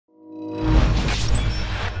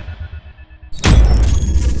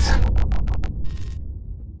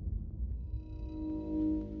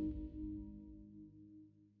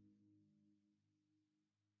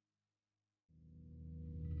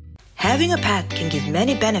Having a pet can give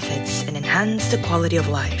many benefits and enhance the quality of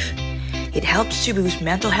life. It helps to boost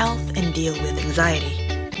mental health and deal with anxiety.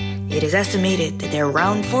 It is estimated that there are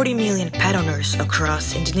around 40 million pet owners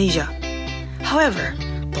across Indonesia. However,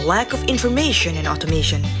 the lack of information and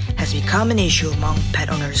automation has become an issue among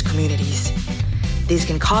pet owners' communities. This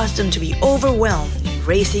can cause them to be overwhelmed in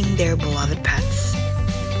raising their beloved pets.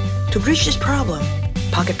 To bridge this problem,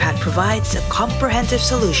 Pocketpet provides a comprehensive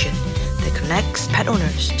solution that connects pet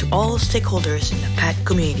owners to all stakeholders in the pet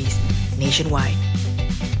communities nationwide.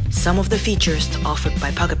 Some of the features offered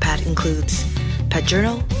by Pocketpet includes pet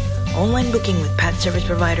journal, online booking with pet service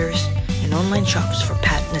providers, and online shops for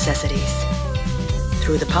pet necessities.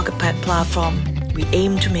 Through the Pocketpet platform, we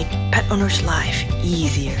aim to make pet owners' life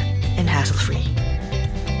easier and hassle-free.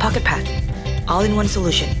 Pocketpet, all-in-one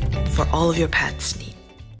solution for all of your pets' needs.